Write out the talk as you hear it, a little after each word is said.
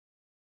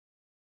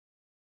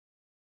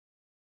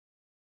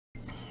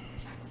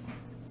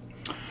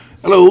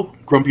Hello,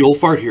 Grumpy Old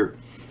Fart here.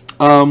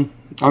 I'm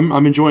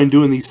enjoying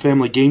doing these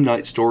family game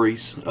night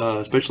stories,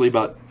 especially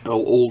about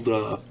old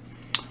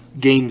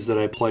games that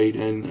I played.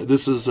 And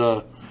this is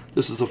a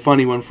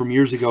funny one from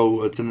years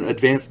ago. It's an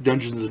Advanced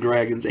Dungeons and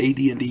Dragons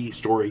AD&D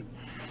story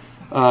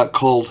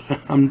called.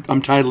 I'm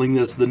titling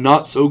this "The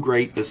Not So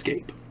Great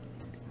Escape."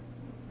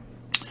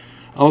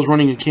 I was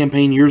running a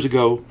campaign years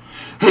ago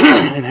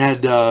and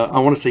had I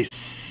want to say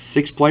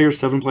 6 players,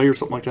 7 players,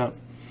 something like that.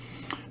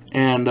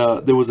 And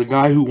there was a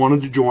guy who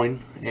wanted to join,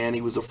 and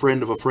he was a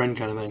friend of a friend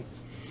kind of thing.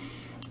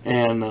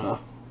 And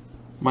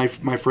my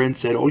friend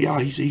said, "Oh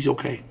yeah, he's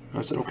okay."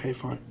 I said, "Okay,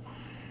 fine."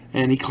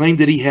 And he claimed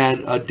that he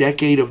had a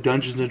decade of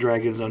Dungeons and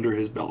Dragons under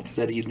his belt.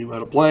 Said he knew how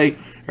to play,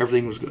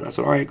 everything was good. I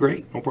said, "All right,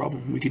 great, no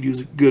problem. We could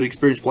use good,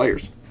 experienced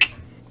players,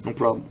 no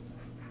problem."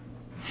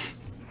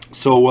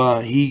 So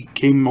he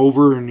came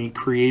over and he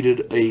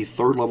created a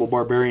 3rd level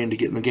barbarian to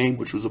get in the game,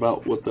 which was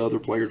about what the other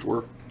players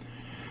were.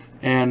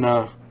 And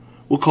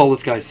we'll call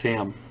this guy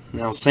Sam.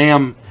 Now,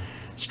 Sam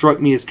struck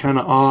me as kind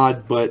of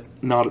odd, but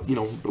not,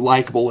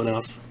 likable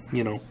enough.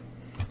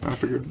 I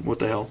figured, what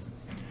the hell.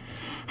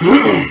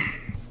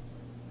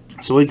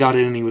 So he got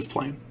in and he was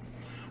playing.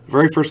 The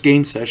very first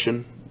game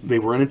session, they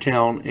were in a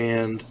town,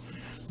 and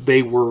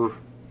they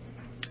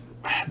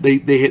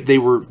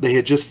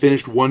had just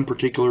finished one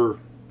particular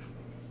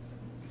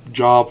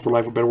job, for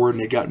lack of a better word,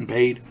 and they'd gotten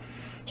paid.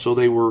 So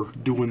they were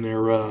doing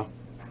their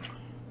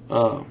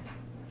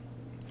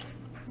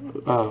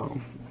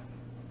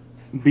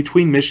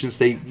between missions.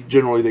 They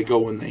generally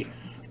go and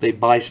they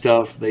buy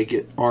stuff, they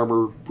get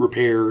armor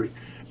repaired,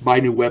 buy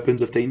new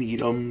weapons if they need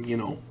them,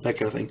 that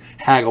kind of thing.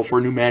 Haggle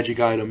for new magic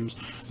items.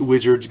 The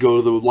wizards go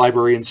to the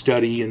library and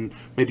study, and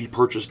maybe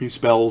purchase new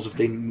spells if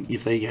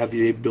they have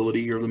the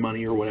ability or the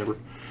money or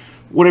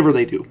whatever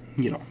they do.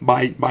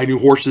 Buy new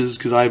horses,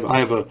 because I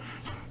have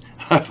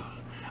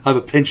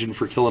a penchant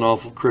for killing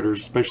awful critters,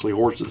 especially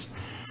horses.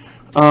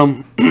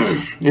 At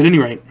any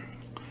rate,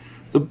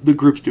 the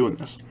group's doing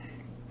this,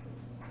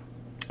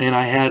 and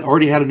I had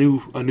already had a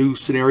new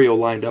scenario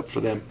lined up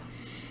for them,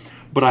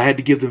 but I had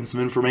to give them some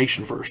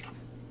information first.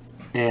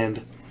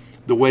 And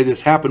the way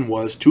this happened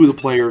was 2 of the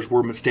players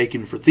were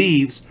mistaken for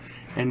thieves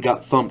and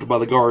got thumped by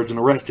the guards and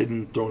arrested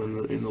and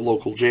thrown in the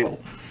local jail.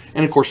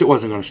 And of course, it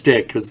wasn't going to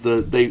stick, because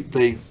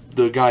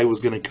the guy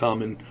was going to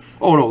come and,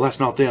 "Oh no,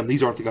 that's not them.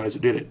 These aren't the guys who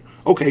did it."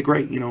 Okay,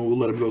 great. We'll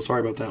let him go. Sorry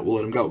about that. We'll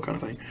let him go, kind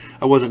of thing.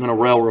 I wasn't going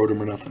to railroad him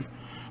or nothing.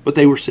 But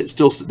they were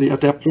still,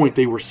 at that point,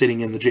 they were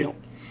sitting in the jail.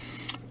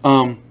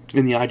 And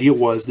the idea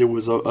was there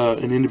was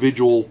an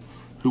individual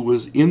who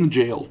was in the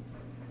jail,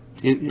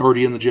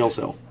 already in the jail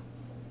cell.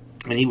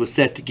 And he was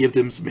set to give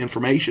them some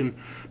information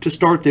to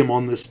start them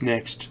on this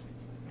next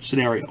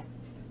scenario.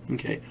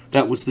 Okay,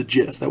 that was the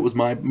gist. That was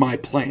my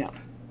plan.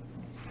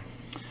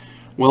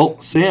 Well,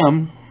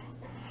 Sam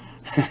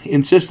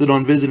insisted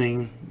on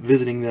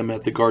visiting them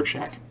at the guard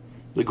shack,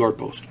 the guard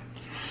post.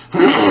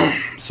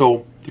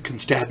 So, the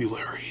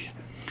constabulary.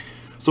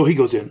 So he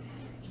goes in,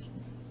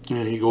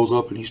 and he goes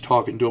up and he's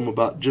talking to him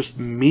about just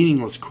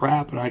meaningless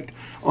crap. And I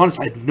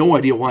had no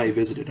idea why he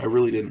visited. I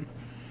really didn't.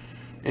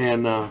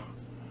 And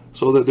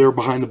so that they're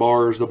behind the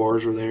bars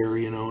are there,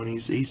 and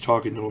he's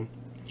talking to them.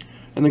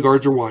 And the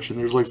guards are watching.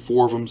 There's like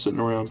 4 of them sitting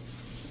around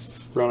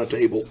a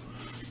table.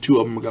 2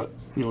 of them got,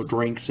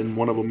 drinks, and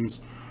one of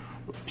them's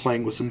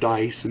playing with some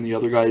dice, and the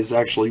other guy is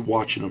actually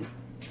watching them.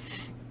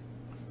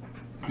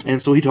 And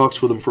so he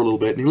talks with them for a little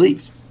bit, and he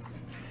leaves.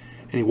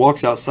 And he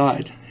walks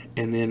outside,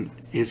 and then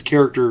his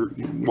character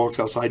walks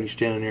outside, and he's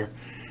standing there.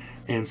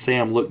 And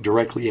Sam looked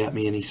directly at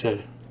me, and he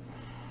said,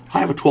 "I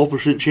have a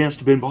 12% chance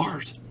to bend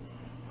bars."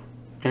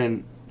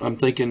 And I'm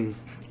thinking,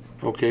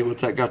 okay,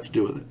 what's that got to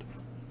do with it?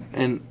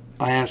 And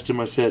I asked him,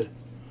 I said,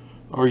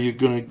 "Are you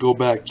going to go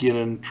back in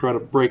and try to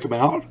break them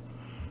out?"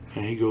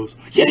 And he goes,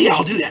 yeah,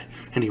 I'll do that.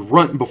 And he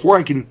runs, before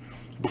I can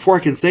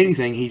say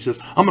anything, he says,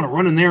 "I'm going to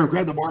run in there and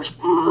grab the bars."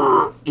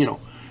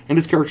 And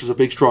his character's a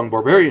big, strong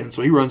barbarian,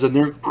 so he runs in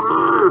there,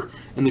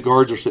 and the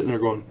guards are sitting there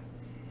going,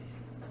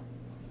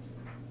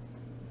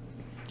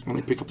 and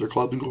they pick up their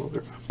club and go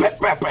over there, bap,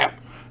 bap,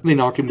 bap. And they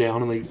knock him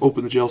down, and they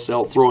open the jail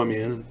cell, throw him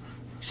in, and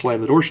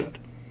slam the door shut.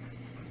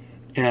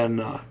 And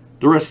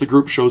the rest of the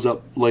group shows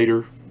up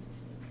later,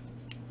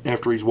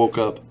 after he's woke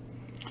up,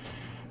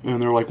 and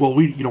they're like, "Well,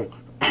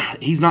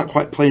 he's not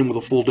quite playing with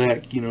a full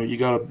deck. You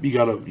gotta,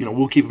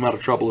 we'll keep him out of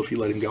trouble if you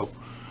let him go."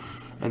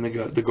 And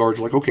the guards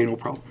are like, "Okay, no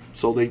problem."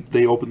 So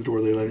they open the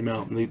door, they let him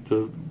out, and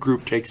the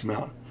group takes him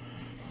out.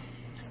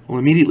 Well,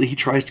 immediately he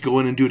tries to go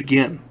in and do it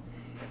again.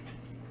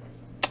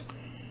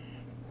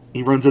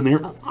 He runs in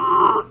there,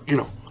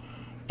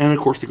 and of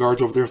course the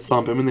guards over there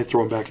thump him, and they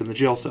throw him back in the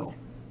jail cell.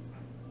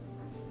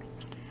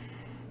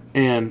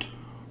 And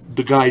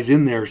the guys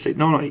in there say,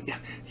 no,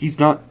 he's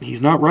not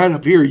right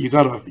up here. You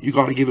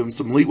gotta give him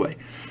some leeway.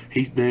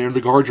 He's there.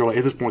 The guards are like,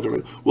 at this point, they're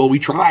like, "Well, we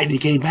tried and he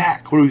came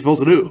back. What are we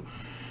supposed to do?"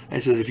 I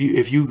said,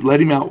 if you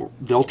let him out,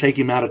 they'll take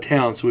him out of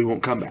town so he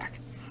won't come back.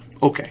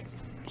 Okay,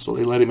 so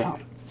they let him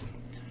out,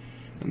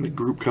 and the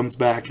group comes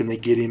back and they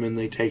get him and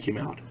they take him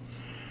out.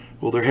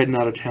 Well, they're heading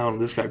out of town,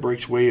 and this guy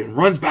breaks away and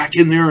runs back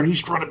in there, and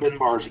he's trying to bend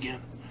bars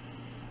again.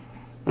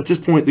 At this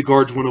point, the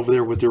guards went over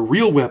there with their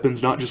real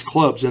weapons, not just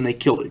clubs, and they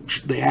killed him.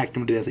 They hacked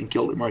him to death and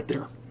killed him right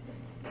there.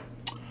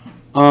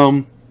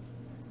 The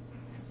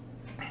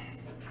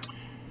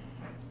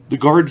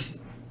guards,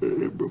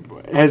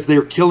 as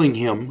they're killing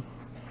him,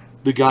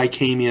 the guy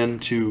came in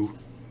to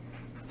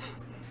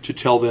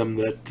tell them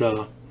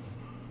that,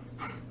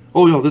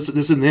 oh, no, this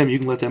isn't them. You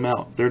can let them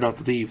out. They're not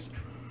the thieves.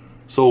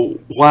 So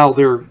while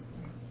the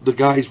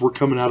guys were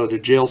coming out of the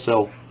jail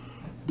cell,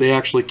 they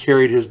actually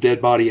carried his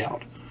dead body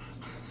out.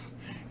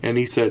 And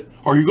he said,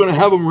 "Are you going to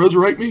have them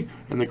resurrect me?"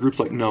 And the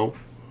group's like, "No,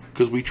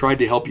 because we tried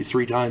to help you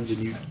 3 times,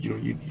 and you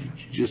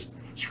just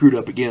screwed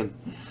up again."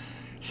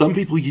 Some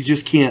people you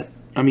just can't.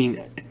 I mean,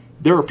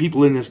 there are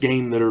people in this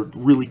game that are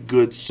really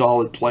good,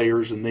 solid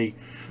players, and they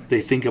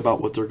think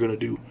about what they're going to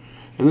do.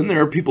 And then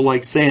there are people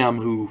like Sam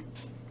who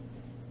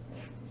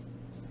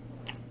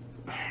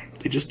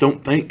they just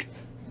don't think.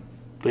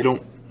 They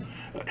don't.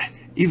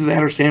 Either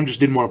that or Sam just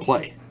didn't want to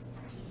play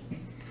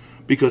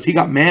because he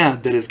got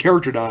mad that his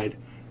character died.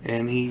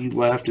 And he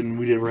left, and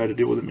we never had to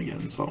deal with him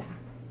again. So,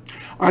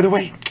 either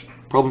way,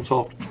 problem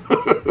solved.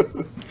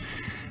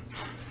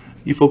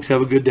 You folks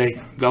have a good day.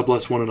 God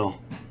bless one and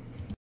all.